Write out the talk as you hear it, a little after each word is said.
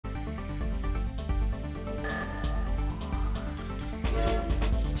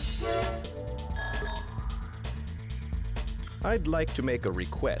I'd like to make a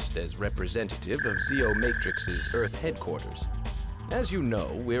request as representative of Zeo Matrix's Earth headquarters. As you know,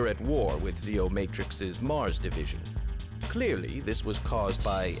 we're at war with Zeo Matrix's Mars division. Clearly, this was caused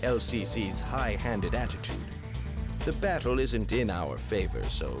by LCC's high-handed attitude. The battle isn't in our favor,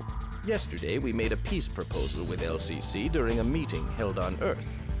 so yesterday we made a peace proposal with LCC during a meeting held on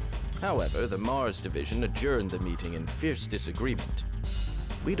Earth. However, the Mars division adjourned the meeting in fierce disagreement.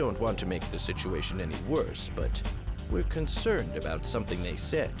 We don't want to make the situation any worse, but we're concerned about something they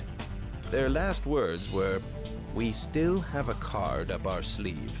said. Their last words were, "We still have a card up our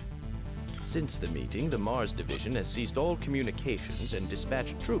sleeve." Since the meeting, the Mars division has ceased all communications and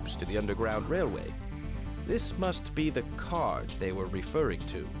dispatched troops to the Underground Railway. This must be the card they were referring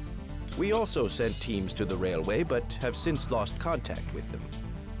to. We also sent teams to the railway, but have since lost contact with them.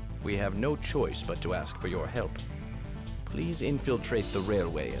 We have no choice but to ask for your help. Please infiltrate the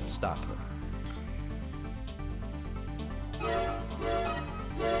railway and stop them.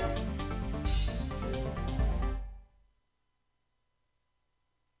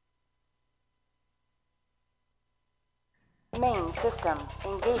 Main system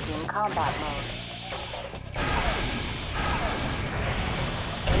engaging combat mode.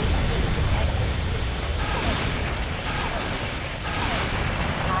 AC detected.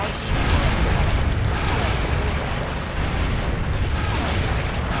 High heat source detected.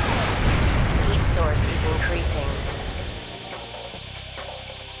 Heat source is increasing.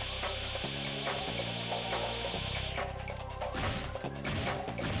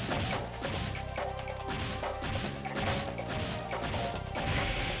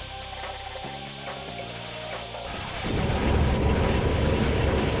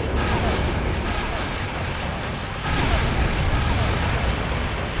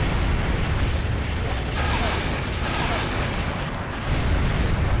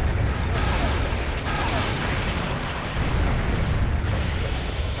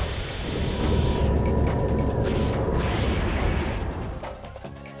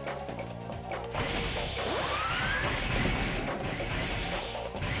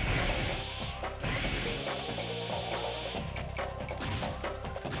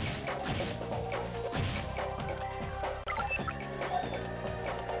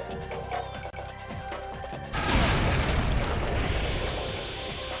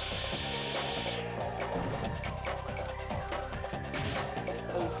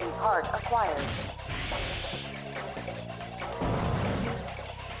 AC part acquired.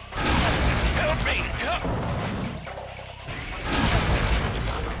 Help me! Help!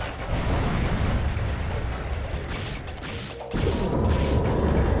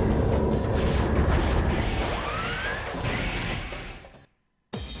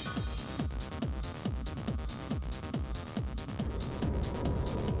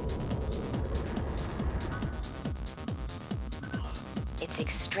 It's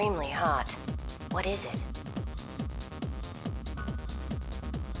extremely hot. What is it?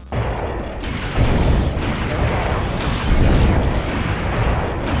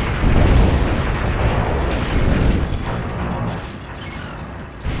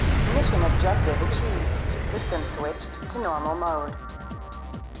 Mission objective achieved. System switched to normal mode.